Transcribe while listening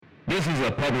This is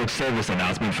a public service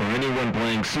announcement for anyone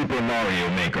playing Super Mario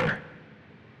Maker.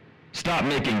 Stop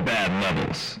making bad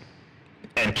levels.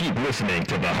 And keep listening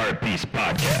to the Heartpiece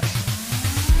Podcast.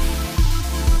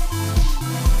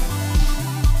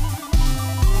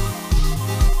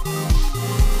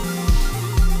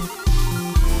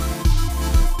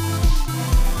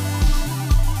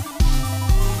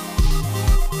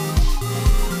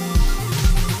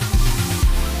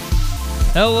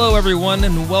 Hello, everyone,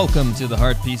 and welcome to the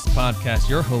Heartpiece Podcast,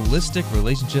 your holistic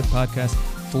relationship podcast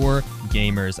for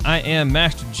gamers. I am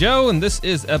Master Joe, and this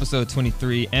is episode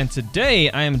 23, and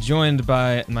today I am joined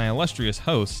by my illustrious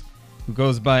host, who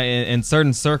goes by, in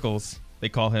certain circles, they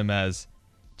call him as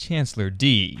Chancellor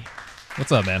D.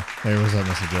 What's up, man? Hey, what's up,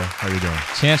 Mr. Joe? How you doing?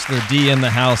 Chancellor D in the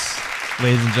house,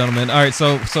 ladies and gentlemen. All right,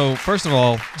 so first of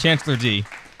all, Chancellor D,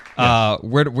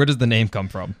 where does the name come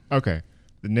from? Okay,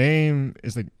 the name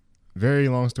is like very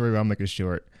long story, but I'll make it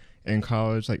short. In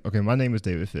college, my name is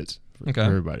David Fitz for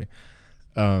everybody.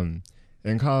 In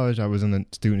college, I was in the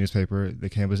student newspaper, the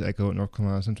Campus Echo at North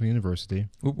Carolina Central University.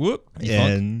 Whoop, whoop.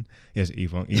 And yes,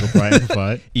 E-Funk, Eagle Pride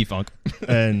Amplified. E-Funk.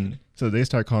 And so they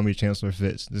started calling me Chancellor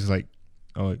Fitz. This is like,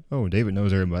 oh, David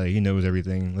knows everybody. He knows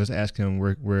everything. Let's ask him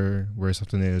where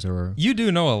something is. Or you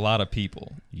do know a lot of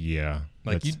people. Yeah,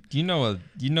 like you know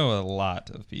a lot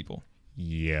of people.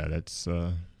 Yeah, that's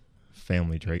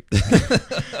family trait.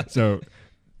 So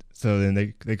then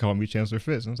they called me Chancellor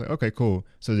Fitz. And I was like, okay, cool.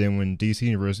 So then when DC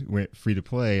Universe went free to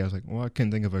play, I was like, well, I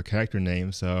couldn't think of a character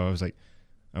name. So I was like,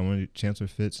 I want to do Chancellor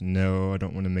Fitz. No, I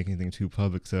don't want to make anything too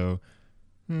public. So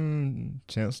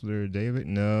Chancellor David?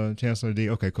 No. Chancellor D?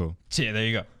 Okay, cool. Yeah, there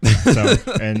you go. So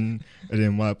and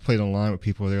then when I played online with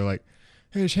people, they were like,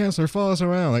 hey, Chancellor, follow us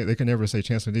around. Like, they could never say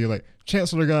Chancellor D. Like,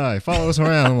 Chancellor guy, follow us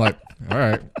around. I'm like, all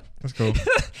right, that's cool.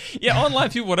 Yeah, online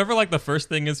people, whatever like the first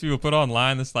thing is people put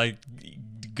online, it's like,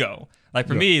 go. Like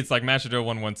for me, it's like Master Joe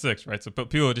 116, right? So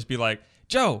people would just be like,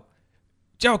 Joe,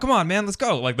 come on, man, let's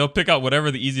go. Like they'll pick out whatever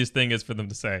the easiest thing is for them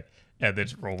to say, and they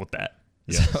just roll with that.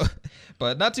 Yes. So,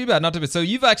 but not too bad. So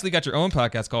you've actually got your own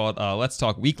podcast called Let's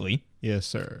Talk Weekly. Yes,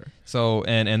 sir. So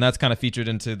and that's kind of featured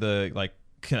into the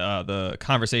the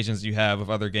conversations you have with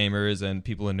other gamers and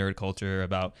people in nerd culture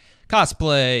about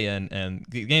cosplay and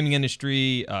the gaming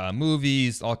industry,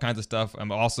 movies, all kinds of stuff.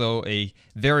 I'm also a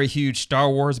very huge Star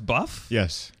Wars buff.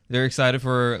 Yes. Very excited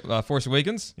for Force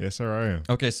Awakens. Yes, sir, I am.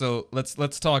 Okay, so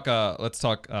let's talk a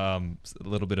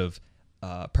little bit of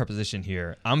preposition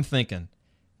here. I'm thinking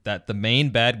that the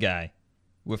main bad guy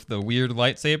with the weird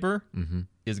lightsaber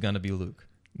is gonna be Luke.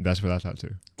 That's what I thought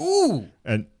too. Ooh.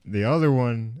 And the other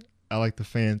one, I like the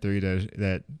fan theory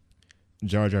that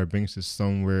Jar Jar Binks is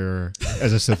somewhere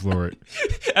as a Sith Lord.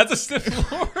 As a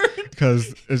Sith Lord?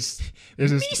 Because it's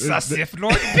Sith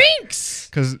Lord Binks.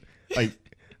 Because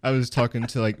I was talking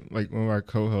to like one of our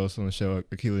co-hosts on the show,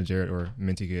 Akila Jarrett or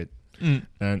Minty Kid,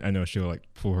 and I know she'll like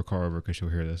pull her car over because she'll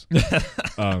hear this.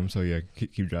 So yeah,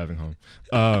 keep driving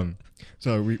home.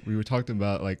 So we were talking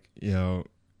about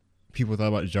people thought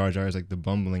about Jar Jar as like the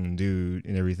bumbling dude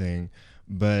and everything,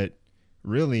 but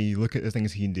really look at the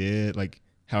things he did, like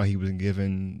how he was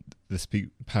given the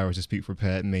powers to speak for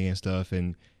Padme and stuff,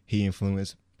 and he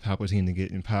influenced Palpatine to get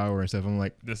in power and stuff. I'm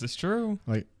like, this is true.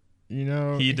 Like,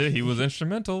 he did. He was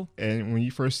instrumental. And when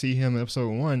you first see him in episode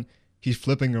 1, he's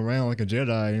flipping around like a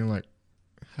Jedi, and you're like,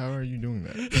 how are you doing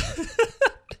that?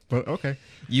 But okay.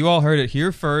 You all heard it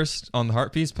here first on the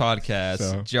Heartpiece Podcast.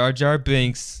 So, Jar Jar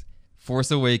Binks,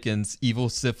 Force Awakens, evil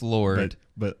Sith Lord.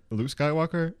 But Luke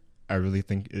Skywalker, I really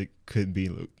think it could be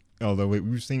Luke. Although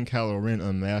we've seen Kylo Ren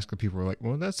unmasked, people are like,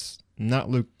 well, that's not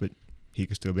Luke, but he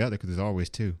could still be out there because there's always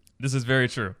two. This is very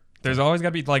true. There's always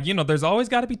got to be, there's always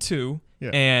got to be two.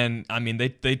 Yeah. And, I mean,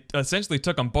 they essentially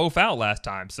took them both out last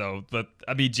time. So,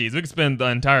 geez, we could spend the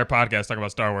entire podcast talking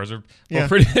about Star Wars. We're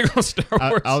pretty big on Star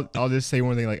Wars. I'll just say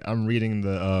one thing. Like, I'm reading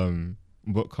the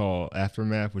book called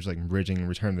Aftermath, which is like bridging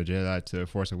Return of the Jedi to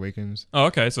Force Awakens. Oh,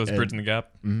 okay. So it's bridging the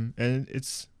gap. And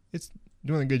it's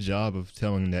doing a good job of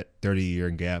telling that 30-year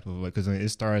gap of because it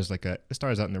starts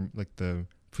out in the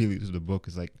prelude to the book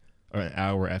is like an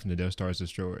hour after the Death Star is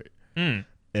destroyed.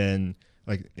 And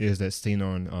is that scene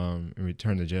on in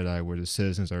Return of the Jedi where the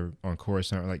citizens are on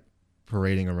Coruscant like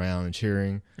parading around and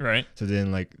cheering. Right. So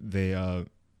then they I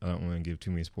don't want to give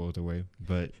too many spoilers away,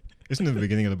 but it's in the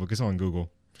beginning of the book. It's on Google.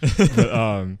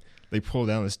 But they pull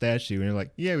down the statue and they're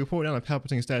like, yeah, we pulled down a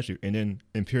Palpatine statue, and then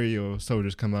Imperial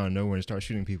soldiers come out of nowhere and start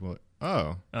shooting people.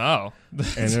 Oh.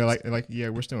 And they're like, yeah,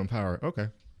 we're still in power. Okay.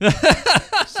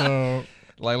 So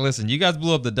listen, you guys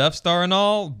blew up the Death Star and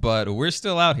all, but we're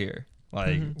still out here.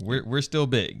 We're still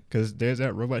big. Because there's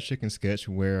that Robot Chicken sketch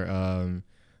where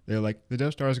They're like, the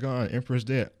Death Star's gone, Emperor's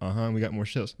dead. We got more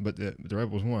ships, but the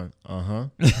rebels won.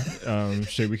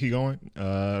 Should we keep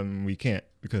going? We can't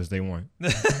because they won.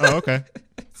 Oh, okay.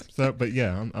 So, but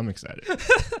yeah, I'm excited.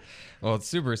 Well, it's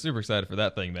super excited for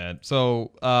that thing, man.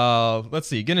 So let's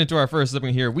see. Getting into our first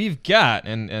segment here, we've got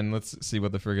and let's see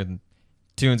what the friggin'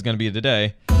 tune's gonna be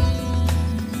today.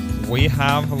 We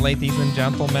have, ladies and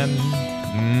gentlemen,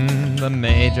 the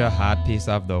major hot piece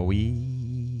of the week.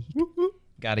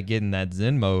 Got to get in that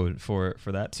Zen mode for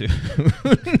that too.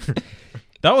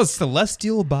 That was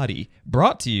Celestial Body,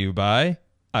 brought to you by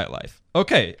iLife.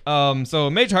 Okay, so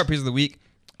major heart piece of the week.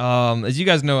 As you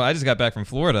guys know, I just got back from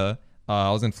Florida. I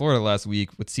was in Florida last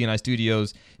week with CNI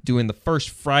Studios doing the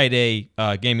first Friday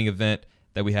gaming event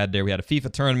that we had there. We had a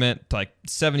FIFA tournament. Like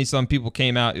 70-some people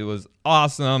came out. It was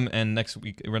awesome. And next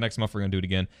month we're gonna do it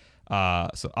again.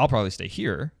 So I'll probably stay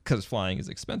here because flying is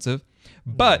expensive.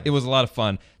 But it was a lot of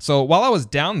fun. So while I was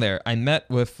down there, I met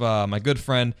with my good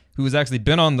friend who has actually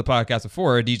been on the podcast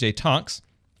before, DJ Tonks,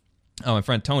 my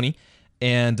friend Tony.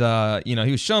 And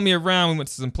he was showing me around. We went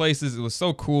to some places. It was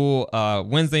so cool.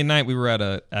 Wednesday night we were at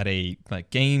a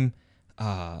game,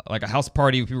 like a house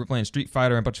party. We were playing Street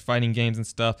Fighter and a bunch of fighting games and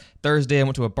stuff. Thursday I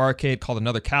went to a barcade called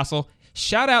Another Castle.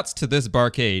 Shout outs to this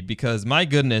barcade because my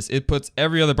goodness, it puts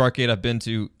every other barcade I've been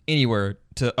to anywhere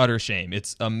to utter shame.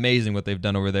 It's amazing what they've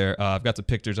done over there. I've got some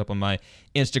pictures up on my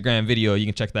Instagram video. You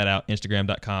can check that out,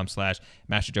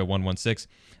 instagram.com/MasterJoe116.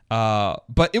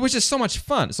 But it was just so much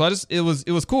fun. So it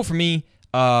was cool for me.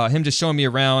 Him just showing me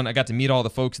around. I got to meet all the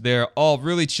folks there, all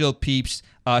really chill peeps.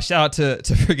 Shout out to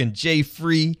friggin' Jay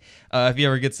Free, if he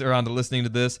ever gets around to listening to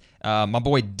this. My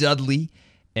boy Dudley.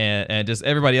 And just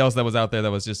everybody else that was out there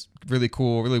that was just really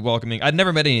cool, really welcoming. I'd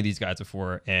never met any of these guys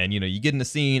before. And, you get in the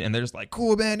scene and they're just like,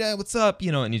 cool, man, yeah, what's up?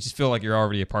 And you just feel like you're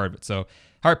already a part of it. So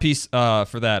heart piece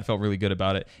for that. Felt really good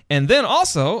about it. And then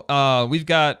also, we've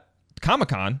got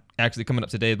Comic-Con actually coming up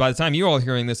today. By the time you're all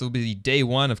hearing this, it'll be day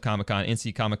one of Comic-Con,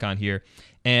 NC Comic-Con here.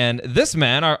 And this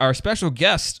man, our special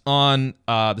guest on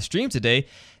the stream today,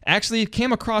 actually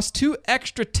came across 2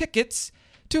 extra tickets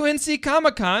to NC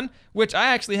Comic-Con, which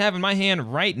I actually have in my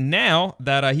hand right now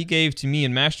that he gave to me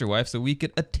and Masterwife so we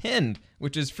could attend,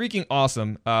 which is freaking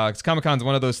awesome. Because Comic-Con's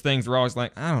one of those things we're always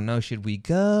like, I don't know, should we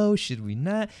go? Should we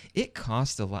not? It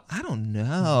costs a lot. I don't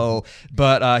know.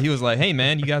 But he was like, hey,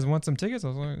 man, you guys want some tickets? I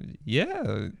was like,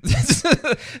 yeah.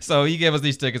 So he gave us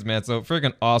these tickets, man. So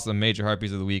freaking awesome major heart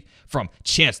piece of the week from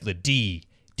Chancellor D.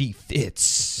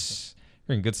 Fitz.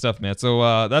 Freaking good stuff, man.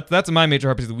 So that's my major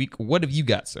heart piece of the week. What have you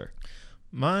got, sir?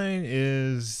 Mine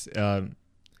is that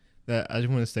I just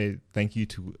want to say thank you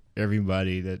to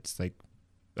everybody that's like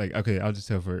okay, I'll just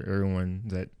tell for everyone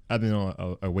that I've been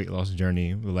on a weight loss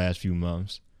journey the last few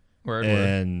months.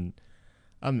 And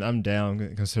I'm down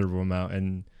a considerable amount,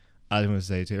 and I just want to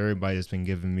say to everybody that's been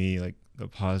giving me like the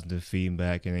positive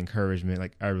feedback and encouragement,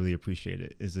 like I really appreciate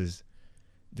it. It's just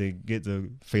they get the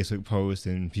Facebook post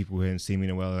and people who hadn't seen me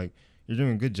in a while like, you're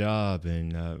doing a good job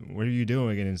and what are you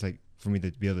doing? And it's like, for me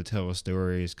to be able to tell a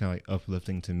story is kind of like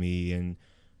uplifting to me and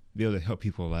be able to help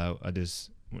people out.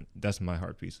 That's my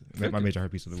heart piece, my major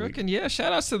heart piece of the week. Yeah,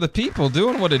 shout outs to the people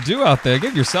doing what it do out there.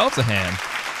 Give yourselves a hand.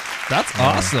 That's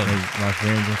awesome. My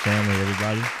friends and family,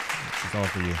 everybody, it's all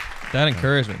for you. That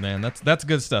encouragement, man, that's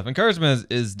good stuff. Encouragement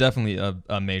is definitely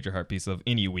a major heart piece of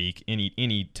any week,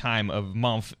 any time of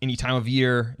month, any time of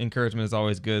year. Encouragement is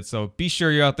always good. So be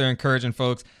sure you're out there encouraging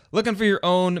folks, looking for your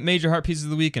own major heart pieces of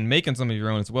the week and making some of your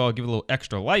own as well. Give it a little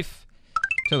extra life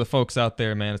to the folks out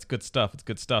there, man. It's good stuff. It's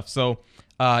good stuff. So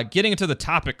getting into the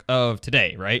topic of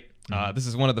today, right? This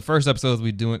is one of the first episodes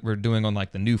we're doing on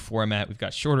like the new format. We've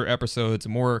got shorter episodes,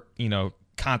 more,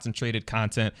 concentrated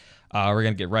content. We're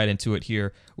going to get right into it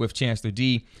here with Chancellor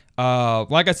D.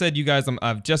 Like I said, you guys,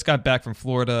 I've just got back from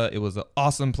Florida. It was an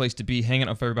awesome place to be, hanging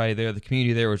out with everybody there. The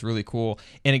community there was really cool.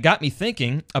 And it got me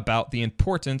thinking about the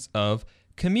importance of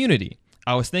community.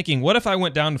 I was thinking, what if I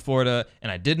went down to Florida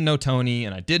and I didn't know Tony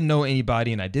and I didn't know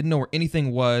anybody and I didn't know where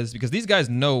anything was, because these guys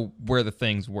know where the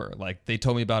things were. Like they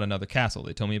told me about Another Castle.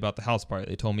 They told me about the house party.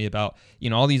 They told me about,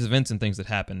 all these events and things that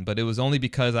happened. But it was only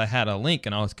because I had a link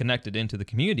and I was connected into the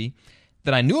community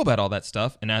that I knew about all that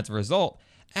stuff. And as a result,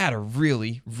 I had a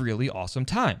really, really awesome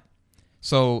time.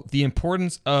 So the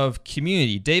importance of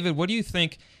community. David, what do you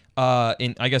think,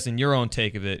 in your own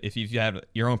take of it, if you have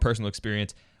your own personal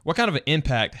experience, what kind of an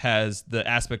impact has the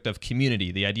aspect of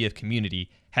community, the idea of community,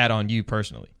 had on you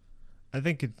personally? I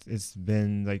think it's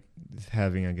been like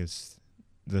having, I guess,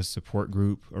 the support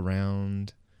group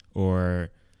around, or,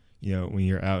 when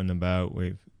you're out and about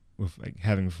with like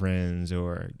having friends,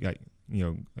 or like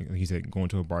he said, going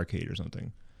to a barcade or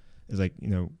something. It's like,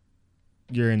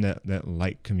 you're in that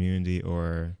light community,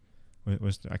 or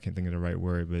I can't think of the right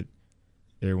word, but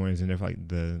everyone is in there for like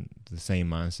the same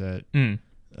mindset.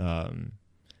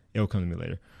 It'll come to me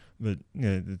later, but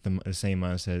the same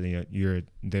mindset. You're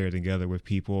there together with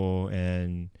people,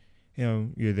 and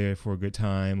you're there for a good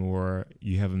time, or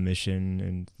you have a mission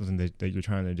and something that you're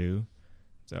trying to do.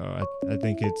 So I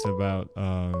think it's about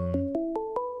I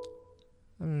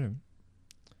don't know.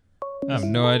 I have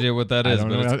no idea what that is,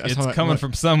 but it's coming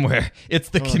from somewhere. It's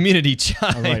the community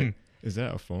chime. Like, is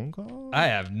that a phone call? I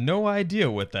have no idea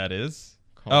what that is.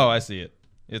 Oh, I see it.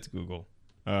 It's Google.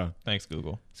 Thanks,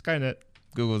 Google. Skynet.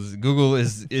 Google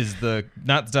is the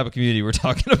not the type of community we're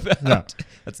talking about. No.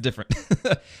 That's different.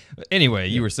 Anyway,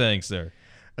 you were saying, sir.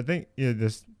 I think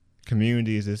this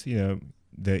community is this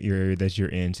that area that you're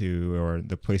into, or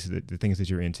the things that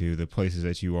you're into, the places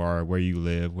that you are, where you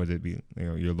live, whether it be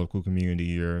your local community,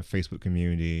 your Facebook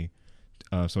community,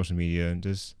 social media, and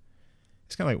just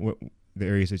it's kind of like what the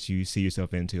areas that you see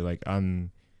yourself into. Like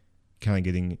I'm kind of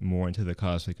getting more into the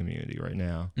cosplay community right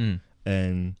now.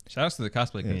 And shout outs to the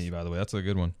cosplay community, by the way. That's a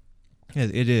good one. Yeah,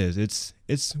 it is.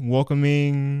 It's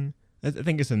welcoming. I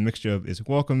think it's a mixture of it's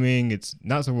welcoming, it's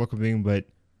not so welcoming, but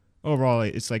overall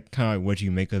it's like kind of what you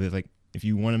make of it. Like if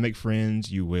you want to make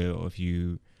friends, you will. If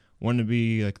you want to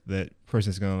be like that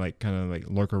person that's gonna like kind of like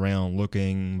lurk around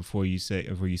looking before you say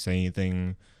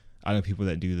anything. I know people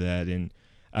that do that, and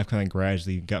I've kind of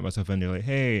gradually got myself in there like,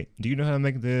 hey, do you know how to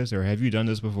make this, or have you done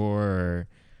this before, or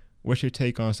what's your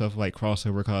take on stuff like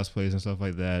crossover cosplays and stuff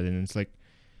like that? And it's like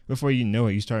before you know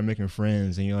it, you start making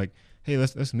friends, and you're like, hey,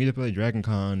 let's meet up at Dragon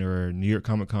Con or New York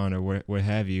Comic Con or what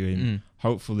have you, and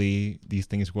hopefully these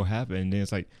things will happen. And then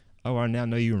it's like, oh, I now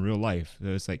know you in real life. So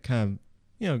it's like kind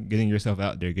of getting yourself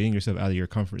out there, getting yourself out of your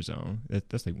comfort zone.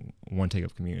 That's like one take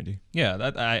of community. Yeah,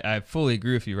 that I fully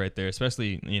agree with you right there,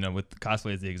 especially with the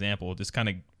cosplay as the example. Just kind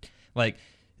of like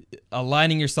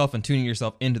aligning yourself and tuning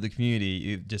yourself into the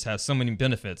community. It just has so many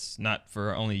benefits, not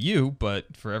for only you,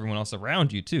 but for everyone else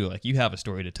around you too. Like you have a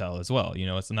story to tell as well.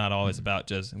 It's not always about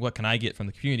just what can I get from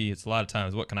the community. It's a lot of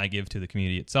times what can I give to the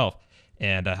community itself,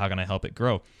 and how can I help it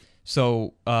grow.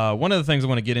 So one of the things I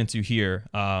want to get into here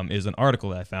is an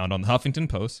article that I found on the Huffington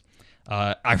Post.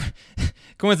 I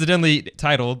coincidentally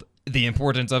titled "The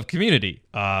Importance of Community."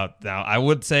 Now, I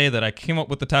would say that I came up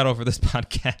with the title for this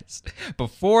podcast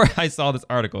before I saw this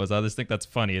article, as I just think that's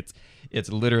funny. It's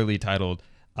literally titled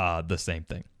the same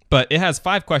thing. But it has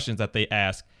 5 questions that they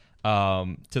ask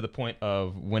to the point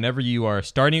of whenever you are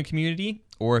starting a community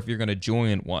or if you're going to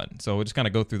join one. So we'll just kind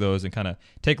of go through those and kind of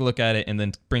take a look at it and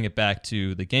then bring it back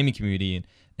to the gaming community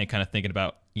and kind of thinking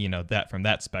about, that from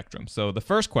that spectrum. So the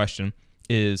first question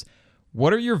is,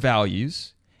 what are your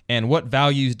values and what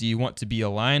values do you want to be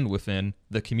aligned within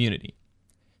the community?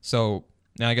 So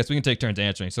now I guess we can take turns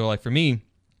answering. So like for me,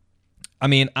 I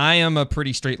mean, I am a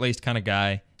pretty straight-laced kind of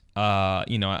guy.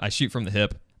 I shoot from the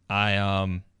hip.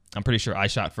 I'm pretty sure I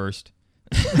shot first.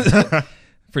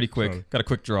 Pretty quick. Got a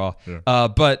quick draw. Yeah.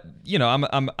 But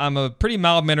I'm a pretty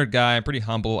mild-mannered guy. I'm pretty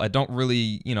humble. I don't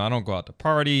really, I don't go out to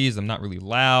parties. I'm not really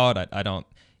loud. I don't,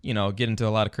 get into a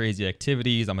lot of crazy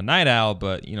activities. I'm a night owl,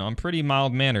 but I'm pretty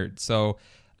mild-mannered. So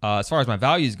as far as my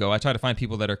values go, I try to find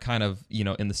people that are kind of,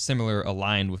 in the similar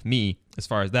aligned with me as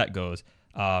far as that goes.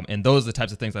 And those are the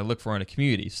types of things I look for in a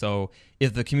community. So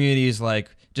if the community is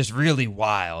like just really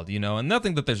wild, and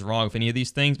nothing that there's wrong with any of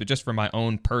these things, but just for my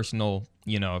own personal,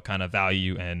 kind of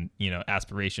value and,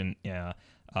 aspiration,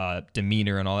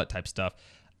 demeanor and all that type of stuff,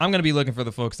 I'm going to be looking for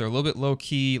the folks that are a little bit low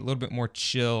key, a little bit more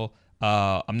chill.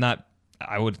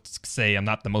 I would say I'm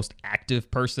not the most active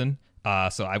person.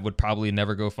 So I would probably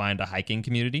never go find a hiking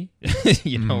community,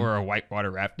 or a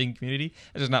whitewater rafting community.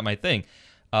 That's just not my thing.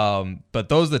 But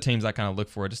those are the teams I kind of look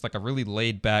for, just like a really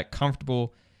laid back,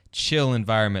 comfortable, chill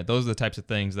environment. Those are the types of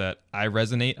things that I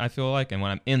resonate, I feel like. And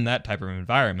when I'm in that type of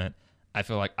environment, I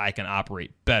feel like I can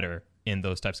operate better in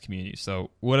those types of communities.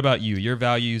 So what about you, your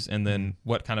values, and then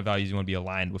what kind of values you want to be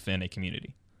aligned within a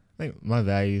community? I think my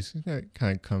values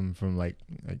kind of come from like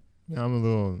I'm a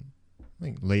little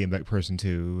laid back person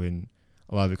too. And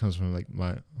a lot of it comes from like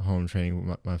my home training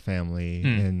with my family.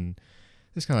 And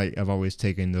it's kind of like I've always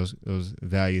taken those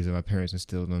values that my parents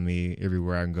instilled on me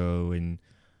everywhere I go, and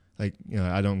like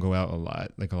I don't go out a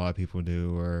lot like a lot of people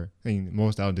do, or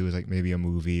most I'll do is like maybe a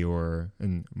movie or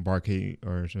an barcade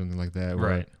or something like that,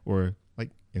 right? Or like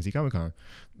NC Comic Con,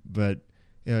 but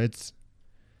it's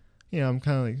I'm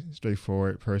kind of like a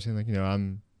straightforward person. Like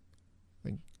I'm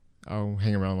like I'll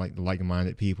hang around like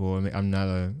minded people. I mean, I'm not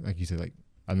like you said, like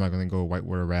I'm not going to go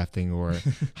whitewater rafting or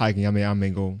hiking. I mean, I may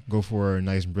go for a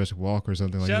nice brisk walk or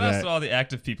something like that. Shout out to all the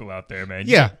active people out there, man.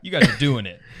 Yeah. You guys are doing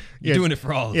it. You're doing it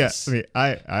for all of us. Yeah, I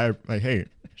mean, I like, hey,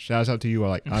 shouts out to you.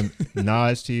 Like, I'm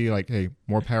nods to you. Like, hey,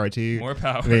 more power to you. More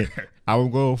power. I mean, I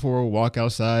would go for a walk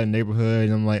outside in the neighborhood,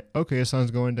 and I'm like, okay, the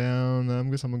sun's going down. I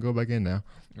guess I'm gonna go back in now.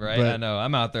 Right, but, I know.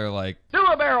 I'm out there like, do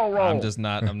a barrel roll.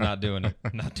 I'm not doing it.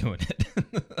 I'm not doing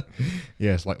it.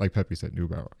 Yes, like Pepe said, new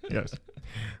barrel. Yes,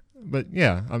 but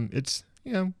yeah, it's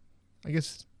I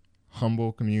guess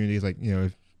humble communities, like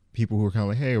if people who are kind of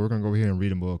like, hey, we're gonna go over here and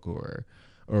read a book, or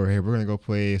hey, we're gonna go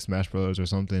play Smash Bros or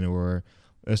something, or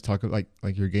let's talk like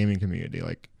your gaming community,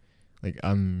 like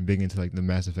I'm big into like the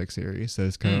Mass Effect series, so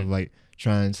it's kind of like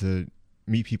trying to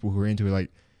meet people who are into it. Like,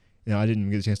 I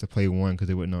didn't get a chance to play 1 because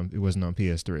it wasn't on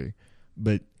PS3,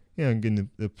 but getting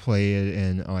to play it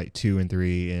and like 2 and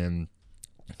 3 and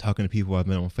talking to people I've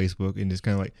met on Facebook and just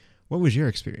kind of like, what was your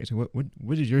experience? What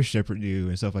did your shepherd do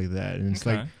and stuff like that? And it's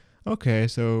like, okay,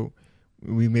 so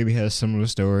we maybe had a similar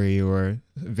story or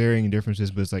varying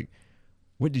differences, but it's like,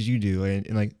 what did you do? And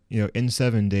like,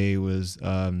 N7 Day was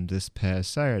this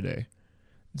past Saturday.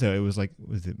 So it was like,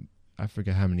 I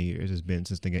forget how many years it's been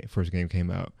since the first game came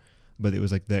out. But it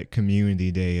was like that community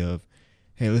day of,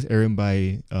 hey, let's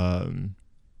everybody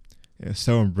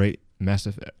celebrate Mass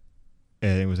Effect.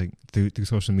 And it was like through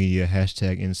social media,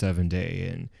 hashtag N7 Day.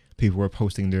 And people were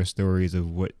posting their stories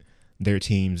of what their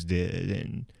teams did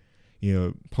and,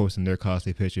 posting their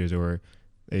cosplay pictures, or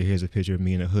hey, here's a picture of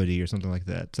me in a hoodie or something like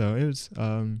that. So it was,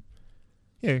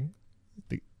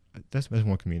 that's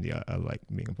one community I like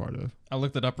being a part of. I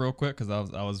looked it up real quick because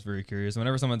I was very curious.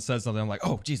 Whenever someone says something, I'm like,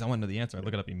 oh, geez, I want to know the answer. I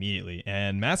look it up immediately.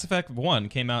 And Mass Effect 1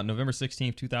 came out November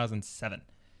 16th, 2007.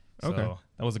 So okay.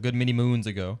 That was a good many moons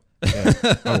ago. Yeah.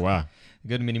 Oh, wow.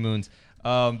 Good many moons.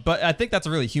 But I think that's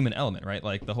a really human element, right?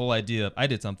 Like the whole idea of I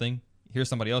did something, here's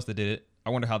somebody else that did it. I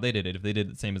wonder how they did it, if they did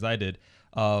it the same as I did.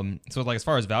 So like as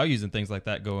far as values and things like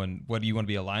that go and what do you want to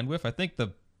be aligned with, I think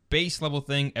the base level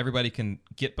thing everybody can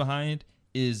get behind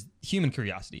is human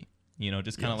curiosity.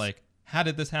 Just kind of like, how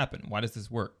did this happen? Why does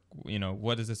this work?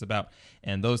 What is this about?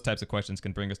 And those types of questions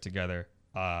can bring us together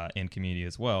in community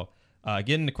as well.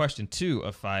 Getting to question 2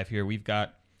 of 5 here, we've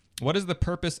got, what is the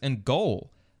purpose and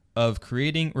goal of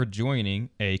creating or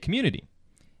joining a community?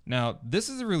 Now, this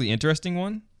is a really interesting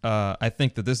one. I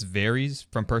think that this varies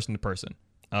from person to person.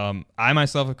 I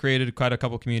myself have created quite a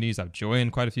couple communities. I've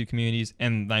joined quite a few communities,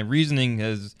 and my reasoning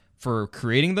is for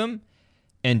creating them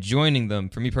and joining them,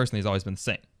 for me personally, has always been the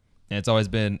same. And it's always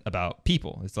been about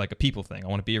people. It's like a people thing. I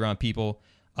want to be around people.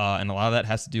 And a lot of that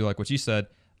has to do, like what you said,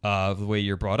 the way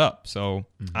you're brought up. So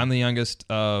I'm the youngest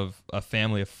of a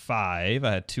family of 5.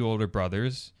 I had 2 older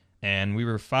brothers, and we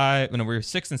were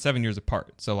 6 and 7 years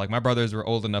apart. So like my brothers were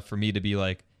old enough for me to be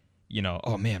like,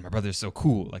 oh man, my brother's so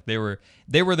cool. Like they were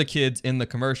the kids in the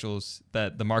commercials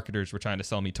that the marketers were trying to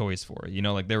sell me toys for.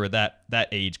 Like they were that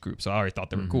age group. So I already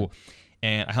thought they were cool.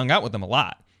 And I hung out with them a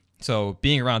lot. So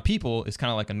being around people is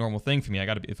kind of like a normal thing for me.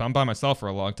 If I'm by myself for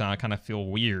a long time, I kind of feel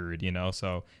weird,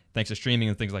 So thanks to streaming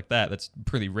and things like that, that's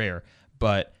pretty rare.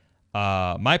 But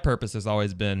my purpose has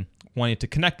always been wanting to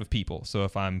connect with people. So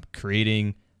if I'm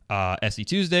creating SE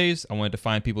Tuesdays, I wanted to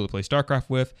find people to play StarCraft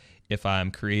with. If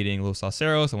I'm creating Los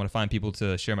Salseros, I want to find people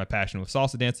to share my passion with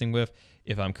salsa dancing with.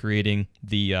 If I'm creating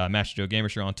the Master Joe Gamer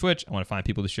Show on Twitch, I want to find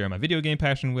people to share my video game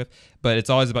passion with. But it's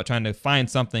always about trying to find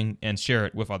something and share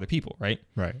it with other people, right?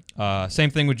 Right.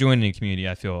 Same thing with joining a community,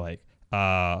 I feel like.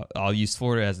 I'll use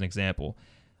Florida as an example.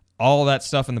 All that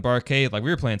stuff in the barcade, like we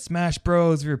were playing Smash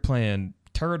Bros, we were playing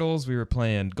Turtles, we were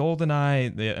playing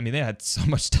GoldenEye. They had so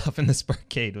much stuff in this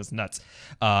barcade. It was nuts.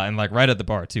 And like right at the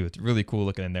bar too. It's really cool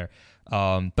looking in there.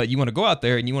 But you want to go out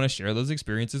there and you want to share those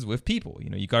experiences with people.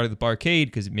 You go to the barcade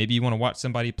because maybe you want to watch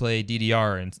somebody play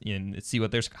DDR and see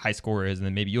what their high score is, and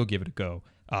then maybe you'll give it a go.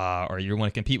 Or you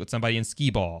want to compete with somebody in skee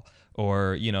ball,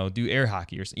 or do air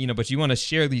hockey, or but you want to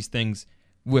share these things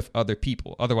with other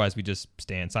people. Otherwise, we just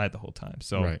stay inside the whole time.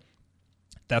 So right.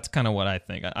 That's kind of what I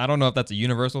think. I don't know if that's a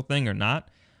universal thing or not.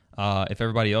 If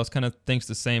everybody else kind of thinks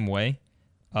the same way,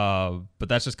 but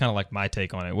that's just kind of like my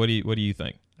take on it. What do you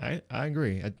think? I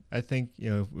agree. I think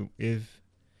if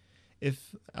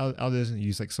I'll just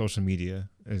use like social media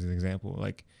as an example.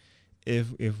 Like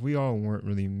if we all weren't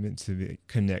really meant to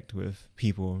connect with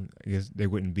people, I guess there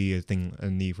wouldn't be a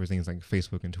need for things like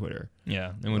Facebook and Twitter.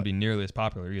 Yeah, it wouldn't be nearly as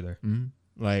popular either. Mm-hmm.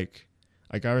 Like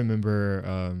I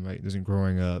remember just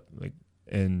growing up, like,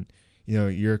 and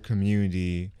your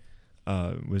community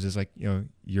was just like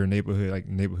your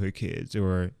neighborhood kids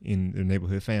or in the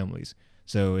neighborhood families.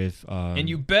 So if and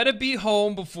you better be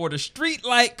home before the street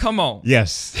light come on.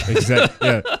 yes, exactly.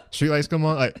 Yeah, street lights come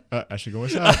on. Like I should go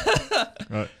inside.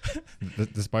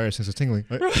 The spider sense is tingling.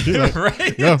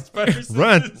 Right? Go, Spider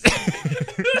run. senses.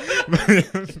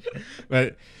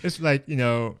 But it's like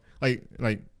like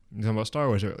talking about Star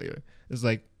Wars earlier. It's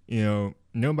like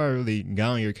nobody really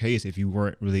got on your case if you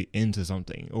weren't really into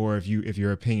something, or if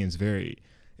your opinions varied.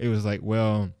 It was like,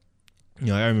 well,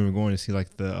 I remember going to see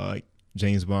like the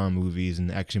James Bond movies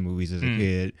and action movies as a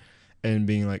kid, and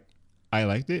being like, I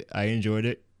liked it, I enjoyed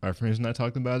it. Our friends and I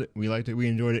talked about it. We liked it, we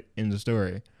enjoyed it. End of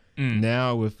story.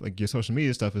 Now with like your social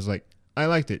media stuff, is like, I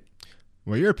liked it.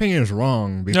 Well, your opinion is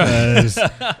wrong because,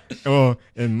 well,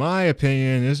 in my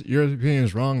opinion, your opinion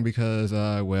is wrong because,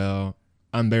 well,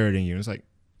 I'm better than you. It's like,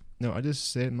 no, I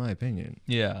just said my opinion.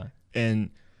 Yeah. And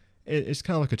it's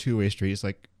kind of like a two-way street. It's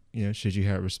like, should you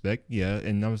have respect? Yeah.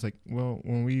 And I was like, well,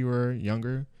 when we were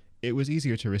younger, it was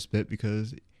easier to respect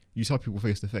because you saw people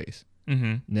face to face.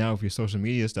 Now, with your social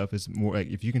media stuff, it's more like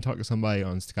if you can talk to somebody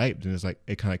on Skype, then it's like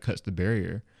it kind of cuts the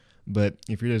barrier. But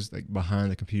if you're just like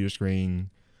behind the computer screen,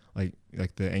 like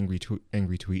the angry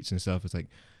tweets and stuff, it's like,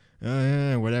 oh,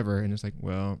 yeah, whatever. And it's like,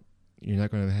 well, you're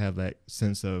not going to have that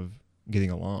sense of getting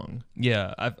along.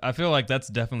 Yeah, I feel like that's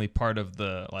definitely part of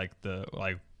the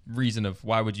reason of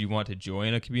why would you want to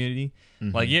join a community.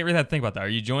 Like, you really have to think about that. Are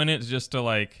you joining it just to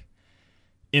like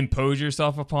impose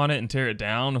yourself upon it and tear it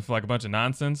down with like a bunch of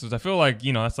nonsense? Because I feel like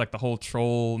that's like the whole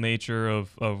troll nature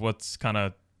of what's kind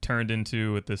of turned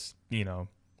into with this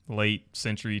late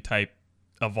century type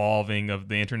evolving of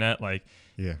the internet. Like,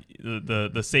 yeah,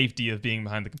 the safety of being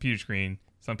behind the computer screen.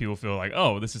 Some people feel like,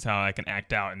 oh, this is how I can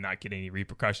act out and not get any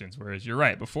repercussions. Whereas you're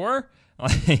right. Before,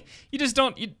 like, you just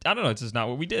don't. I don't know. It's just not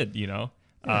what we did. You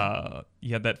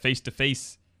had that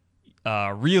face-to-face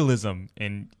realism,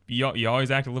 and you always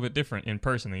act a little bit different in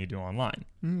person than you do online.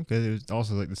 Because it was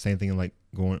also like the same thing like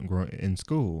growing in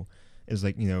school. It's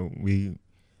like I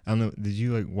don't know. Did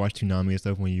you like watch Toonami and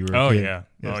stuff when you were a kid? Yeah.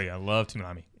 Yes. Oh yeah, love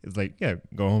Toonami. It's like, yeah,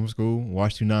 go home from school,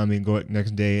 watch Toonami, go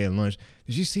next day at lunch.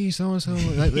 Did you see so and so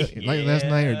like last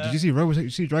night? Or did you see Did you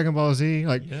see Dragon Ball Z?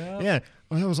 Like, yeah.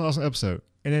 Oh, that was an awesome episode.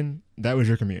 And then that was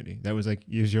your community. That was like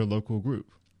your local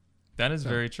group. That is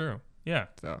very true. Yeah.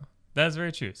 So that is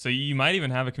very true. So you might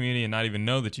even have a community and not even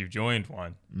know that you've joined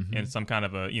one in some kind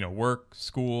of a work,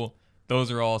 school. Those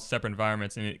are all separate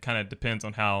environments, and it kind of depends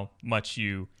on how much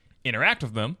you interact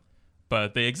with them.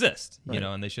 But they exist, right.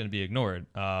 And they shouldn't be ignored,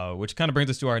 which kind of brings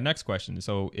us to our next question.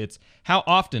 So it's, how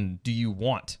often do you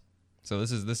want? So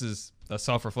this is a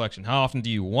self-reflection. How often do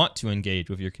you want to engage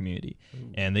with your community?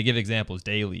 Ooh. And they give examples: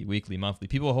 daily, weekly, monthly.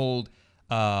 People hold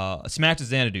Smash to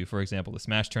Xanadu, for example, the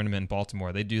Smash tournament in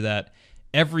Baltimore. They do that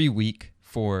every week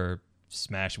for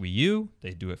Smash Wii U.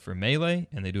 They do it for Melee,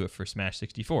 and they do it for Smash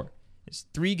 64. It's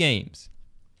 3 games.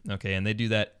 Okay, and they do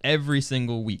that every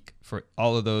single week for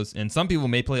all of those. And some people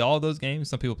may play all of those games.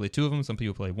 Some people play 2 of them. Some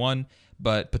people play 1.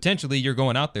 But potentially you're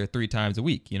going out there 3 times a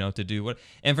week, to do what.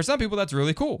 And for some people, that's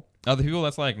really cool. Other people,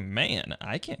 that's like, man,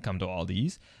 I can't come to all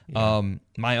these. Yeah.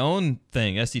 My own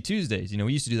thing, SC Tuesdays,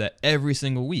 we used to do that every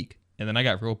single week. And then I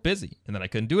got real busy. And then I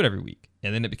couldn't do it every week.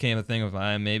 And then it became a thing of,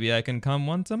 maybe I can come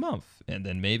once a month. And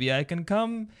then maybe I can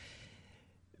come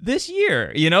this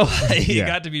year. It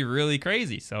got to be really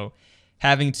crazy. So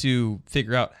having to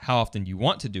figure out how often you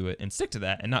want to do it and stick to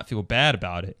that and not feel bad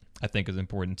about it, I think is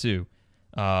important too.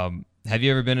 Have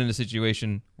you ever been in a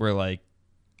situation where, like,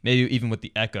 maybe even with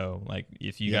the Echo, like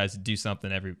if you guys do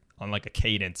something on like a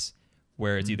cadence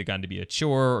where it's either gotten to be a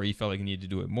chore or you felt like you need to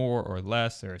do it more or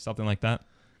less or something like that?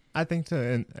 I think so.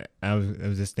 And I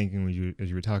was just thinking as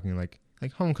you were talking, like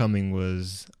homecoming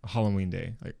was Halloween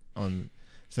day,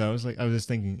 so I was just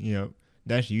thinking,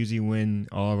 that's usually when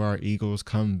all of our Eagles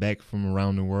come back from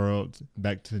around the world,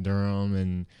 back to Durham,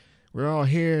 and we're all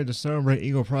here to celebrate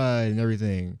Eagle Pride and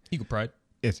everything. Eagle Pride?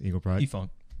 Yes, Eagle Pride. E-Funk.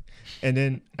 And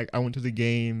then I went to the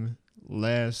game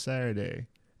last Saturday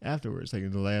afterwards,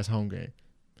 like the last home game.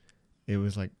 It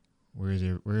was like, where is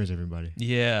everybody?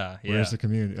 Yeah. Where's the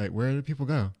community? Like, where do people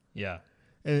go? Yeah.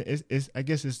 And it's I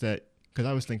guess it's that, because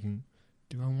I was thinking,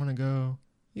 do I want to go?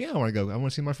 Yeah, I want to go. I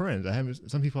want to see my friends.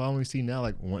 Some people I only see now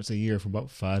like once a year for about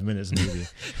 5 minutes maybe.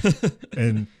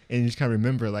 and you just kind of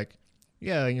remember, like,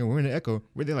 yeah, we're in the Echo.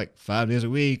 We're there like 5 days a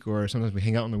week, or sometimes we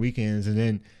hang out on the weekends. And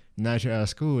then now that you're out of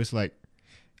school, it's like,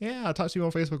 yeah, I'll talk to you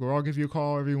on Facebook, or I'll give you a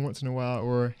call every once in a while,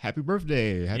 or happy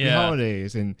birthday, happy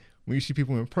holidays. And when you see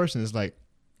people in person, it's like,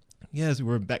 yes,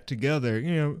 we're back together.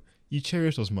 You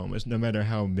cherish those moments no matter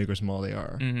how big or small they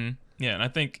are. Mm-hmm. Yeah, and I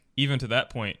think even to that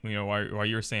point, while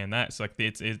you were saying that, it's like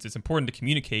it's important to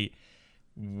communicate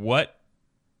what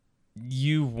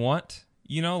you want.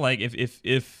 Like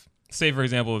if say, for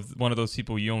example, if one of those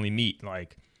people you only meet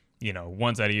like,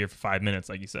 once out of a year for 5 minutes,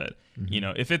 like you said,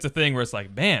 if it's a thing where it's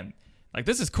like, man, like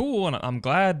this is cool and I'm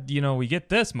glad, we get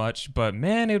this much, but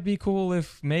man, it would be cool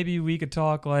if maybe we could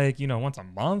talk like, once a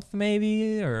month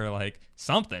maybe, or like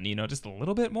something, just a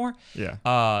little bit more.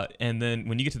 Yeah. And then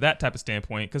when you get to that type of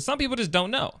standpoint, because some people just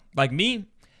don't know. Like me,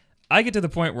 I get to the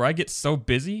point where I get so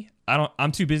busy,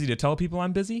 I'm too busy to tell people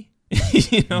I'm busy.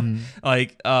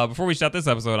 Like before we shot this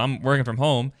episode, I'm working from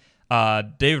home.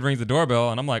 David rings the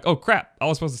doorbell and I'm like, oh crap, I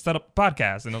was supposed to set up a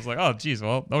podcast. And I was like, oh geez,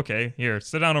 well, okay, here,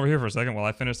 sit down over here for a second while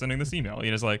I finish sending this email.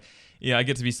 It's like, yeah, I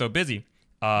get to be so busy.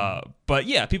 But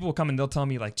yeah, people will come and they'll tell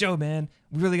me like, Joe, man,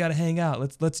 we really got to hang out.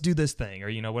 Let's do this thing,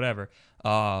 or, whatever.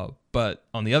 But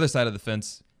on the other side of the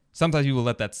fence, sometimes people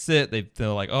let that sit. They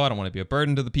feel like, oh, I don't want to be a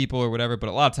burden to the people or whatever. But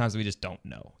a lot of times we just don't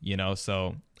know,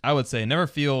 So I would say never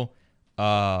feel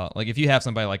like if you have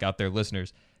somebody like out there,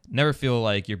 listeners, never feel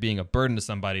like you're being a burden to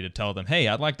somebody to tell them, hey,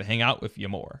 I'd like to hang out with you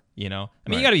more, I mean, Right.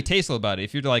 You got to be tasteful about it.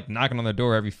 If you're like knocking on their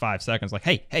door every 5 seconds, like,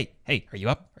 hey, are you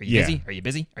up? Are you busy? Are you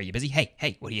busy? Are you busy?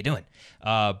 Hey, what are you doing?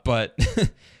 But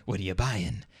what are you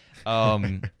buying?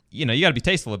 You got to be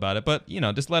tasteful about it, but,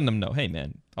 just letting them know, hey,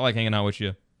 man, I like hanging out with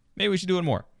you. Maybe we should do it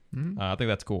more. I think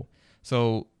that's cool.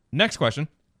 So next question,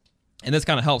 and this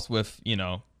kind of helps with,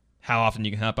 how often you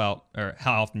can help out or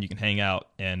how often you can hang out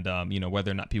and,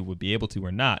 whether or not people would be able to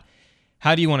or not.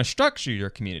 How do you want to structure your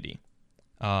community?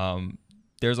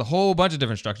 There's a whole bunch of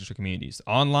different structures for communities.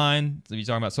 Online, so you're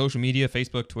talking about social media,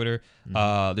 Facebook, Twitter.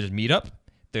 There's Meetup.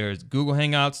 There's Google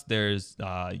Hangouts. There's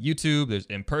YouTube. There's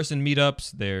in-person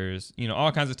meetups. There's,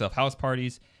 all kinds of stuff, house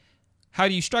parties. How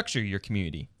do you structure your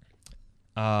community?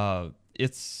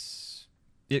 It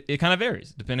kind of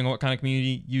varies depending on what kind of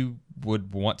community you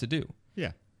would want to do.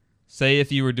 Yeah. Say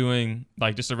if you were doing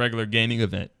like just a regular gaming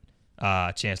event,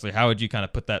 Chancellor, how would you kind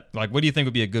of put that? Like, what do you think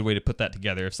would be a good way to put that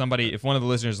together? If one of the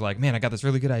listeners is like, man, I got this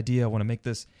really good idea. I want to make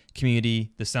this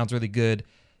community. This sounds really good.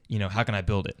 How can I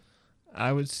build it?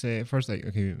 I would say first, like,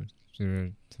 okay, so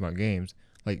we're talking about games,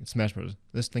 like Smash Brothers.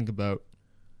 Let's think about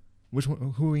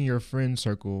who in your friend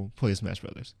circle plays Smash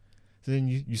Brothers. So then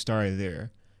you start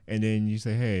there, and then you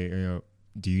say, hey,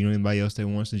 do you know anybody else that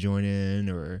wants to join in,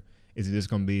 or is it just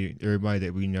going to be everybody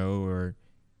that we know?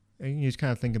 And you just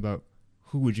kind of think about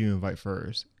who would you invite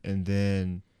first, and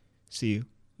then see,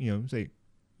 say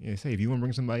if you want to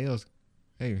bring somebody else,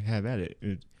 hey, have at it.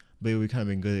 But it would kind of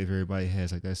been good if everybody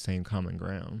has like that same common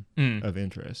ground of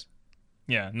interest.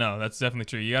 Yeah, no, that's definitely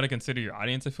true. You got to consider your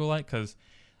audience, I feel like, because,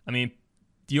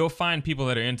 you'll find people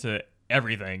that are into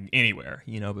everything anywhere,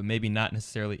 but maybe not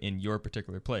necessarily in your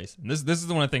particular place. And this is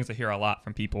one of the things I hear a lot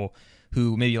from people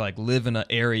who maybe like live in an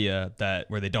area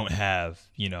where they don't have,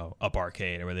 a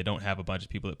barcade, or where they don't have a bunch of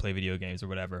people that play video games or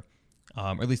whatever,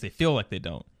 or at least they feel like they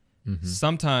don't. Mm-hmm.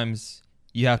 Sometimes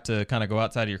you have to kind of go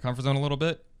outside of your comfort zone a little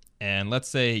bit. And let's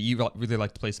say you really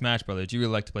like to play Smash Brothers. You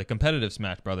really like to play competitive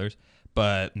Smash Brothers,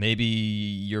 but maybe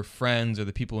your friends or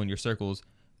the people in your circles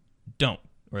don't,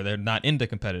 or they're not into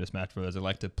competitive Smash Brothers. They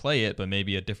like to play it, but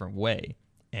maybe a different way.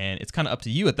 And it's kind of up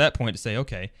to you at that point to say,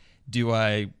 okay, do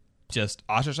I just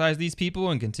ostracize these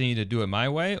people and continue to do it my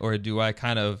way? Or do I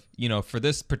kind of, for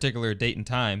this particular date and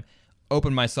time,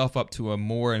 open myself up to a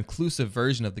more inclusive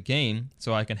version of the game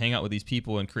so I can hang out with these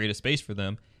people and create a space for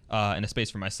them and a space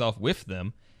for myself with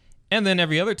them? And then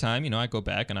every other time, I go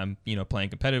back and I'm, playing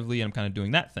competitively and I'm kind of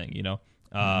doing that thing,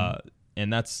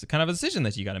 and that's kind of a decision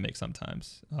that you got to make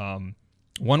sometimes.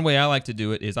 One way I like to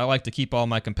do it is I like to keep all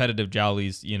my competitive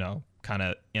jollies, kind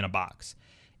of in a box.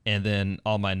 And then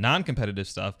all my non-competitive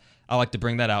stuff, I like to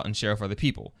bring that out and share with other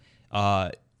people.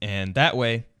 And that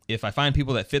way, if I find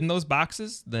people that fit in those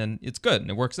boxes, then it's good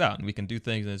and it works out and we can do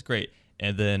things and it's great.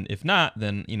 And then if not,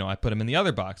 then, I put them in the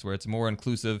other box where it's more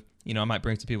inclusive. I might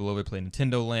bring some people over to play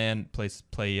Nintendo Land,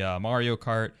 play Mario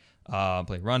Kart,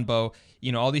 play Runbow,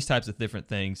 all these types of different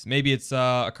things. Maybe it's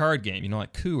a card game,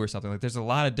 like Coup or something. Like there's a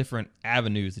lot of different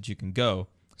avenues that you can go.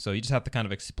 So you just have to kind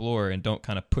of explore and don't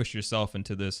kind of push yourself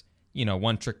into this,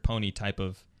 one-trick pony type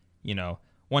of,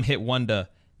 one-hit wonder,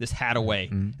 this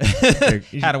Hadaway,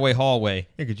 Hadaway hallway.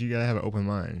 Yeah, because you got to have an open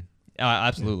mind.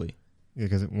 Absolutely. Yeah,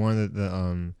 because one of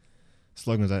the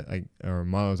slogans or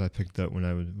mottos I picked up when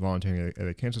I was volunteering at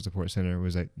a cancer support center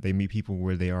was that they meet people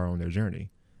where they are on their journey.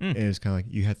 And it's kind of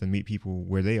like you have to meet people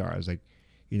where they are. It's like,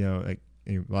 a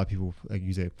lot of people, like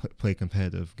you said, play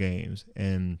competitive games.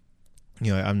 And,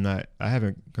 I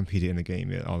haven't competed in the game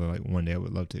yet, although like one day I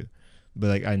would love to. But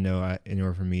like I know in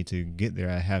order for me to get there,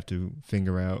 I have to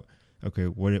figure out, okay,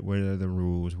 what are the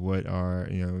rules? What are,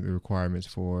 the requirements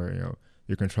for,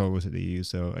 your controllers that they use?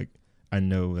 So like I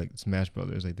know like Smash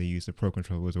Brothers, like they use the Pro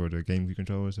controllers or the GameCube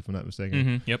controllers, if I'm not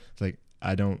mistaken. Yep. It's like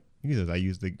I don't use those. I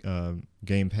use the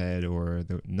gamepad or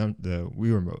the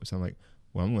Wii remote. So I'm like,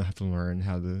 well, I'm gonna have to learn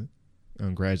how to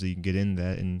gradually get in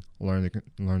that and learn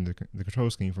the control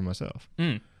scheme for myself.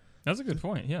 That's a good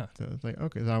point. Yeah. So it's like,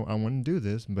 okay, so I want to do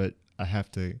this, but I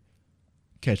have to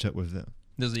catch up with them.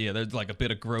 There's like a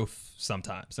bit of growth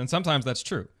sometimes, and sometimes that's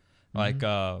true. Like,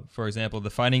 for example, the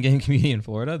fighting game community in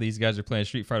Florida, these guys are playing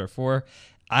Street Fighter 4.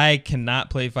 I cannot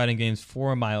play fighting games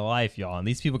for my life, y'all. And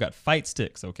these people got fight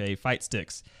sticks, okay? Fight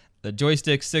sticks. The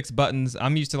joystick, 6 buttons.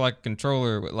 I'm used to like a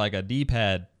controller with like a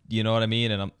D-pad, you know what I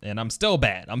mean? And I'm still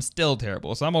bad. I'm still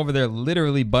terrible. So I'm over there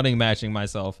literally butting mashing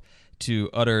myself to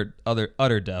utter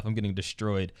death. I'm getting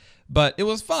destroyed. But it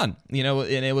was fun, you know,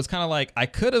 and it was kind of like I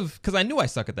could have, because I knew I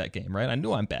suck at that game, right? I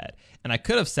knew I'm bad. And I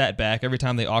could have sat back every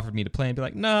time they offered me to play and be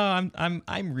like, no,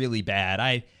 I'm really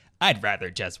bad. I'd rather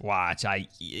just watch.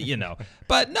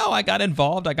 But no, I got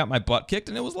involved. I got my butt kicked,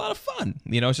 and it was a lot of fun.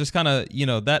 You know, it's just kind of, you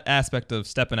know, that aspect of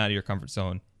stepping out of your comfort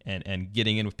zone and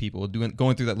getting in with people,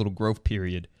 going through that little growth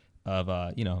period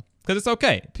of, you know, because it's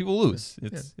okay. People lose.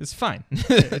 It's fine.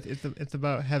 It's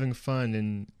about having fun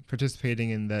and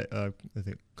participating in that what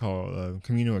they call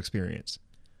communal experience.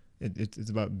 It's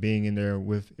about being in there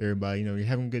with everybody. You know, you're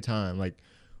having a good time. Like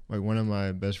one of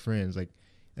my best friends, like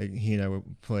he and I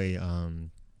would play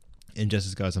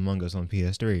Injustice: Gods Among Us on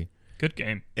PS3. Good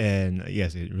game. And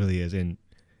yes, it really is. And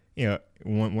you know,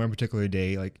 one particular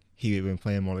day, like he had been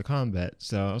playing Mortal Kombat,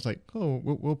 so I was like, "Oh,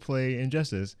 we'll play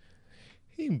Injustice."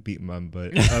 He beat my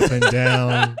butt up and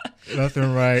down, left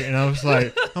and right, and I'm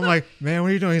like, "Man, what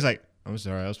are you doing?" He's like, "I'm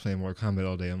sorry, I was playing Mortal Kombat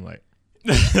all day." I'm like,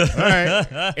 "All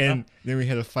right." And then we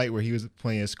had a fight where he was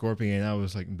playing as Scorpion, and I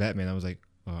was like Batman. I was like,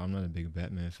 "Oh, I'm not a big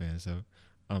Batman fan, so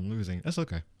I'm losing. That's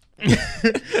okay."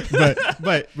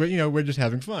 but you know, we're just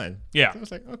having fun. Yeah. So I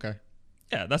was like, okay.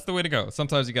 Yeah, that's the way to go.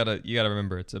 Sometimes you gotta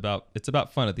remember it's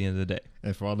about fun at the end of the day.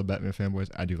 And for all the Batman fanboys,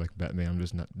 I do like Batman. I'm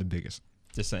just not the biggest.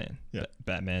 Just saying. Yeah.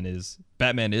 Batman is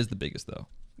the biggest though.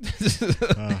 He's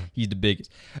the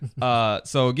biggest.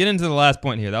 So get into the last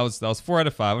point here. That was 4 out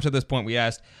of 5. Up to this point, we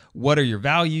asked, what are your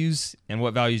values and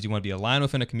what values do you want to be aligned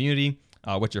with in a community?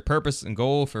 What's your purpose and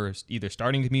goal for either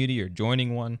starting a community or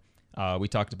joining one? We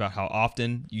talked about how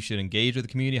often you should engage with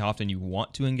the community, how often you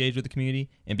want to engage with the community,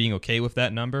 and being okay with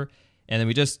that number. And then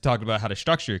we just talked about how to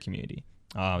structure your community,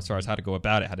 as far as how to go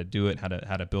about it, how to do it, how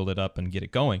to build it up and get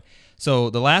it going. So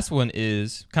the last one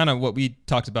is kind of what we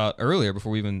talked about earlier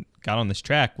before we even got on this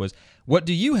track was, what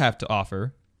do you have to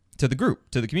offer to the group,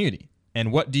 to the community?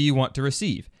 And what do you want to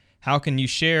receive? How can you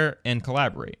share and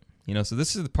collaborate? You know, so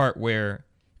this is the part where,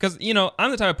 because, you know,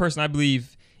 I'm the type of person I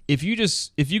believe if you go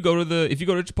to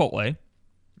Chipotle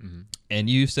and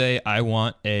you say, I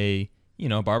want a, you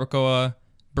know, barbacoa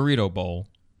burrito bowl,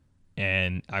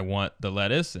 and I want the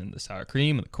lettuce and the sour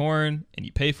cream and the corn, and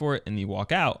you pay for it and you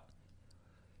walk out.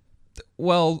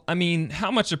 Well, I mean, how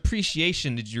much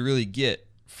appreciation did you really get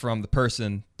from the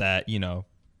person that, you know,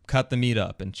 cut the meat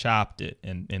up and chopped it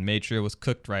and made sure it was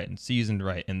cooked right and seasoned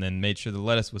right, and then made sure the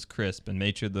lettuce was crisp and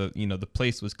made sure the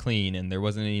place was clean and there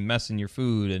wasn't any mess in your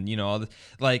food, and, you know, all the,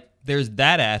 like, there's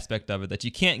that aspect of it that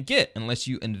you can't get unless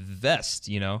you invest,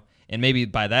 you know. And maybe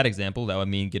by that example, that would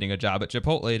mean getting a job at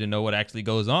Chipotle to know what actually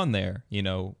goes on there. You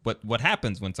know, what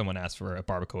happens when someone asks for a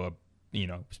barbacoa, you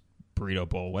know, burrito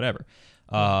bowl, whatever.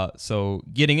 So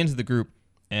getting into the group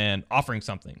and offering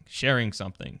something, sharing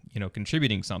something, you know,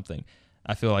 contributing something,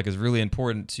 I feel like is really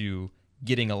important to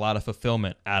getting a lot of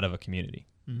fulfillment out of a community.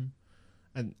 Mm-hmm.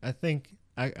 And I think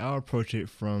I'll approach it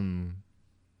from,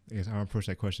 I'll approach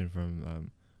that question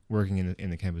from working in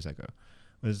the campus echo.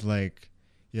 It's like,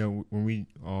 you know, when we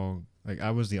all, like,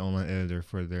 I was the online editor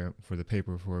for the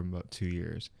paper for about 2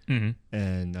 years. Mm-hmm.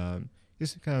 And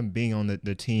just kind of being on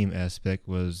the team aspect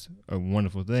was a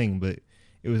wonderful thing, but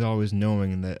it was always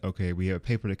knowing that, okay, we have a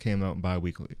paper that came out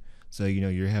bi-weekly. So, you know,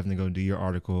 you're having to go do your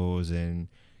articles, and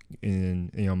you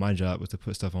know, my job was to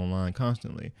put stuff online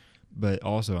constantly. But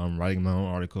also I'm writing my own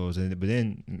articles, but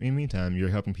then in the meantime, you're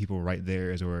helping people write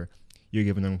theirs, or you're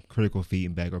giving them critical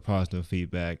feedback or positive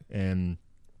feedback. And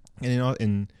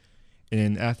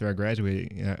then after I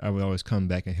graduated, you know, I would always come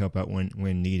back and help out when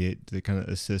needed to kind of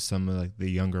assist some of like the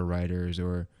younger writers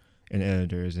and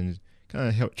editors, and kind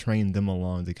of help train them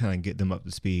along to kind of get them up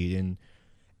to speed.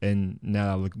 And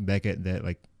now I look back at that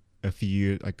like a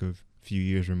few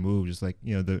years removed, just like,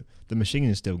 you know, the machine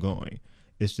is still going.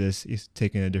 It's just it's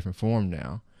taking a different form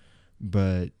now,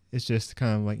 but it's just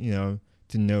kind of like, you know,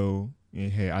 to know, you know,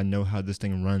 hey, I know how this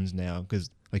thing runs now, because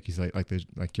like you said, like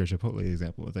your Chipotle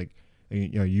example, it's like, you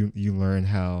know, you learn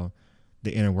how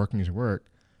the inner workings work,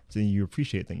 so you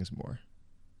appreciate things more.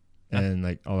 And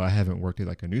like, although I haven't worked at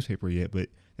like a newspaper yet, but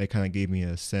that kind of gave me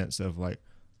a sense of like,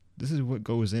 this is what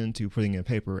goes into putting a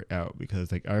paper out.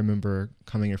 Because like I remember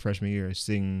coming in freshman year,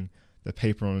 seeing the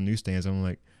paper on the newsstands. I'm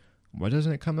like, why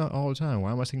doesn't it come out all the time?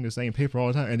 Why am I seeing the same paper all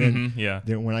the time? And then,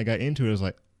 then when I got into it, I was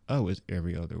like, oh, it's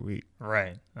every other week.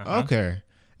 Right. Okay.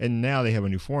 And now they have a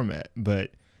new format,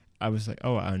 but I was like,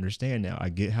 oh, I understand now. I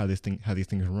get how these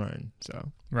things run.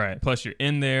 So right. Plus, you're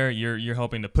in there. You're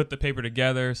helping to put the paper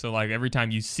together. So like every time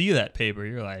you see that paper,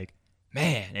 you're like,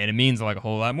 man, and it means like a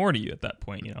whole lot more to you at that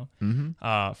point, you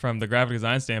know. From the graphic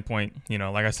design standpoint, you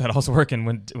know, like I said, I was working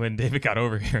when David got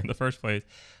over here in the first place.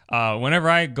 Whenever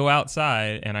I go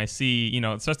outside and I see, you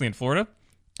know, especially in Florida,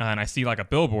 and I see like a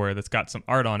billboard that's got some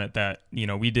art on it that, you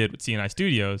know, we did with CNI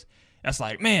Studios, that's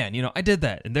like, man, you know, I did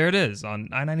that, and there it is on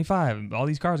I-95, and all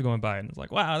these cars are going by, and it's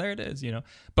like, wow, there it is, you know.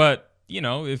 But you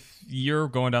know, if you're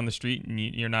going down the street and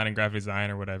you're not in graphic design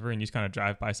or whatever, and you just kind of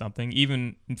drive by something,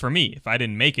 even for me, if I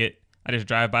didn't make it, I just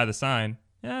drive by the sign.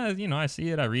 Yeah, you know, I see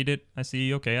it, I read it, I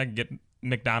see, okay, I can get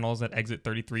McDonald's at exit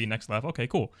 33 next left. Okay,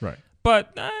 cool. Right.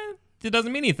 But it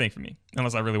doesn't mean anything for me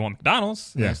unless I really want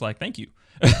McDonald's. Yeah. And it's like, thank you.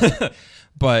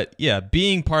 But yeah,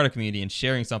 being part of community and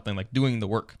sharing something, like doing the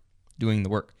work.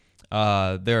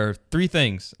 There are 3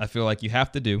 things I feel like you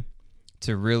have to do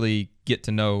to really get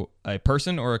to know a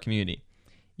person or a community.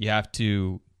 You have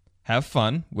to have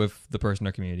fun with the person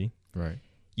or community. Right.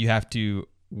 You have to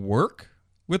work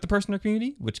with the person or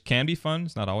community, which can be fun.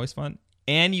 It's not always fun.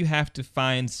 And you have to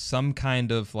find some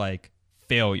kind of like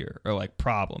failure or like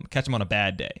problem, catch them on a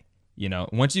bad day. You know,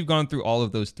 once you've gone through all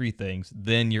of those 3 things,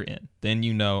 then you're in. Then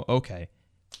you know, okay,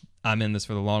 I'm in this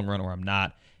for the long run or I'm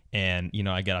not. And, you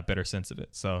know, I get a better sense of it.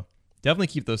 So definitely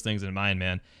keep those things in mind,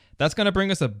 man. That's going to bring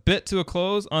us a bit to a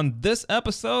close on this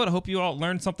episode. I hope you all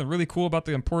learned something really cool about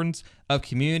the importance of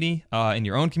community in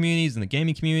your own communities, in the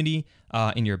gaming community,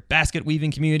 in your basket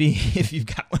weaving community, if you've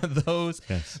got one of those,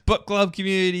 yes. Book club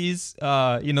communities.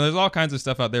 You know, there's all kinds of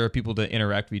stuff out there for people to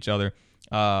interact with each other.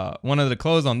 Wanted to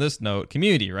close on this note,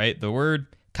 community, right? The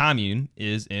word commune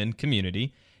is in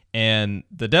community. And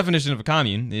the definition of a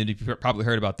commune, and you've probably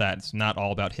heard about that. It's not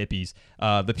all about hippies.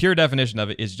 The pure definition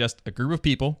of it is just a group of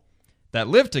people that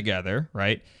live together,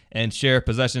 right, and share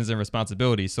possessions and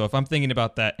responsibilities. So if I'm thinking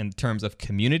about that in terms of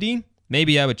community,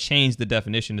 maybe I would change the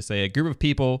definition to say a group of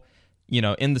people, you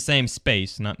know, in the same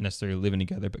space, not necessarily living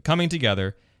together, but coming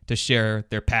together to share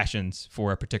their passions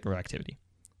for a particular activity.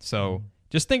 So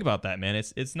just think about that, man.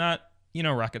 It's not, you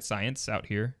know, rocket science out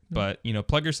here, but, you know,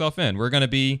 plug yourself in. We're going to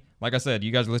be, like I said,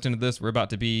 you guys are listening to this, we're about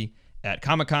to be at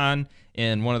Comic-Con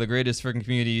in one of the greatest freaking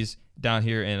communities down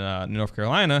here in North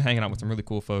Carolina, hanging out with some really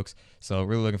cool folks. So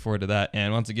really looking forward to that.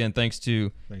 And once again, thanks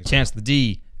to Chancellor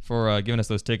D for giving us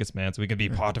those tickets, man, so we can be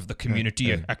part of the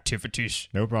community activities.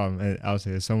 No problem. And I would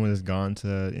say, as someone that's gone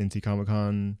to NT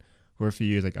Comic-Con for a few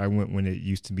years, like I went when it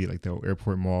used to be like the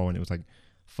airport mall, and it was like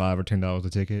 $5 or $10 a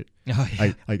ticket. Oh,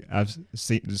 yeah. Like I've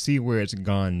seen to see where it's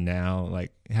gone now,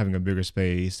 like having a bigger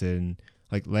space. And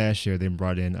like last year they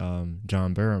brought in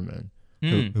John Barrowman,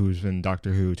 who's been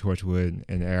Doctor Who, Torchwood,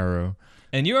 and Arrow.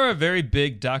 And you are a very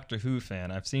big Doctor Who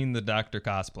fan. I've seen the Doctor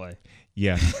cosplay.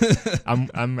 Yeah.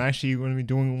 I'm actually going to be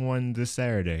doing one this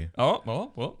Saturday.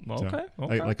 Well, okay. So,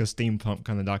 like a steampunk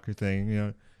kind of Doctor thing, you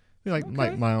know. Like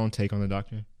my own take on the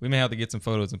Doctor. We may have to get some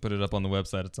photos and put it up on the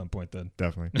website at some point then.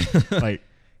 Definitely. Like,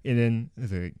 and then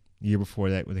the year before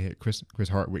that, when they had Chris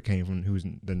Hardwick came from, who's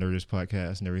in the Nerdist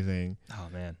podcast and everything. Oh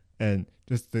man. And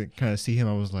just to kind of see him,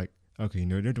 I was like, okay, you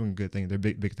know, they're doing good things. They're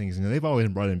big things. You know, they've always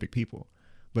brought in big people,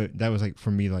 but that was like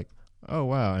for me, like, oh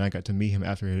wow. And I got to meet him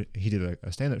after he did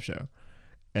a stand-up show,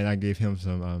 and I gave him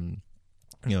some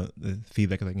you know, the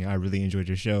feedback, like, you know, I really enjoyed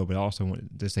your show, but I also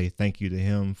wanted to say thank you to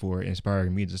him for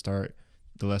inspiring me to start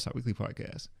the Let's Talk Weekly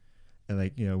podcast. And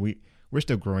like, you know, we're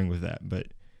still growing with that, but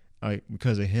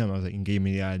because of him, I was like, he gave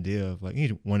me the idea of like, he's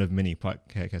one of many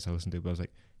podcasts I listen to, but I was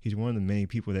like, he's one of the many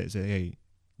people that say, hey,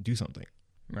 do something.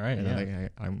 Right. And yeah.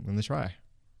 I'm going to try.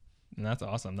 And that's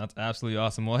awesome. That's absolutely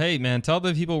awesome. Well, hey man, tell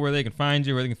the people where they can find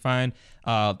you, where they can find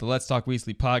the Let's Talk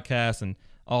Weekly podcast and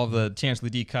all of the Chancellor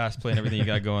D cosplay and everything you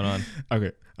got going on.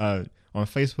 Okay. On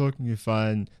Facebook, you can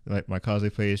find like my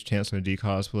cosplay page, Chancellor D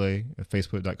Cosplay, at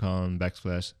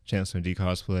facebook.com/Chancellor D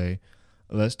Cosplay.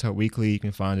 Let's Talk Weekly, you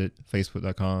can find it,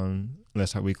 facebook.com,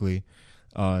 Let's Talk Weekly.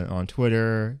 On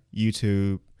Twitter,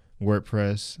 YouTube,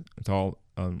 WordPress. It's all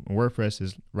WordPress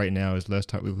is right now is Let's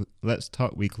Talk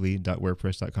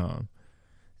Weekly.wordpress.com.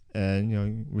 And you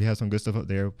know, we have some good stuff up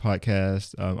there,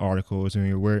 podcasts, articles,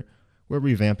 and we're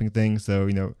revamping things. So,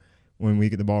 you know, when we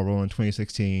get the ball rolling in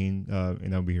 2016, and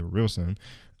that'll be here real soon,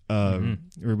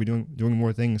 we'll be doing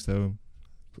more things. So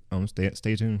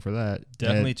Stay tuned for that.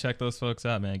 Definitely check those folks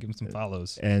out, man. Give them some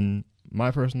follows. And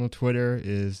my personal Twitter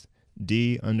is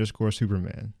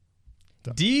D_Superman.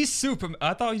 D Superman.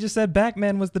 I thought you just said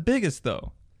Batman was the biggest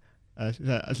though. I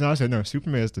said no.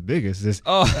 Superman is the biggest.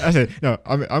 I said no.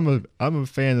 I'm a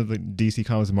fan of the DC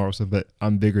Comics and Marvel stuff, but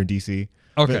I'm bigger in DC.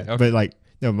 Okay. But like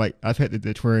I've had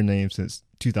the Twitter name since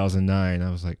 2009. I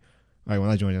was like, all right,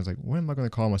 when I joined, I was like, what am I going to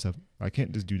call myself? I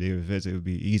can't just do David Fitz. It would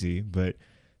be easy, but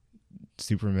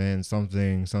Superman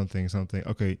something.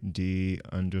 Okay,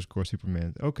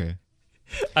 D_Superman. Okay.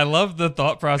 I love the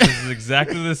thought process is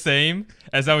exactly the same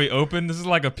as how we open. This is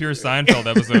like a pure Seinfeld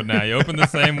episode now. You open the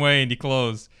same way and you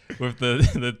close with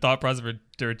the thought process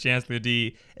for Chancellor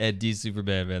D at D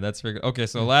Superman, man. That's very good. Okay,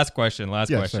 so last question.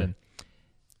 Sir.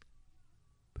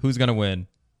 Who's going to win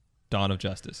Dawn of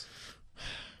Justice?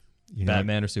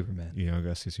 Batman or Superman? I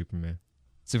gotta say Superman.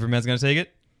 Superman's going to take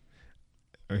it?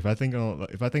 If I think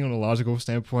on a logical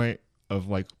standpoint of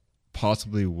like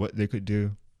possibly what they could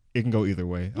do, it can go either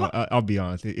way. I'll be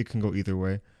honest, it can go either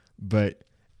way, but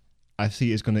I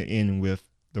see it's going to end with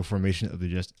the formation of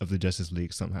the Justice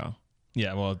League somehow.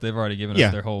 Yeah, well, they've already given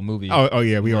us their whole movie. Oh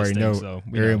yeah, we listing, already know so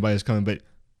everybody's coming, but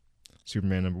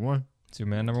Superman number one.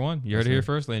 Superman number one. You heard it here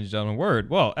first, ladies and gentlemen. Word.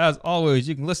 Well, as always,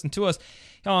 you can listen to us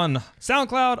on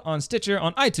SoundCloud, on Stitcher,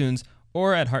 on iTunes,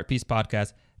 or at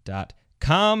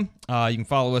heartpeacepodcast.com. You can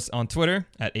follow us on Twitter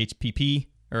at HPP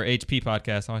or HP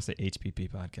Podcast. I always say HPP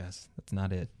Podcast. That's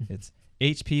not it. It's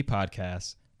HP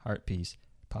Podcast, Heartpiece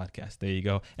Podcast. There you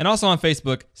go. And also on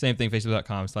Facebook, same thing,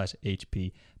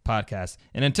 facebook.com/HP Podcast.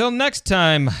 And until next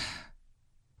time,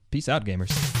 peace out,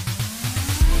 gamers.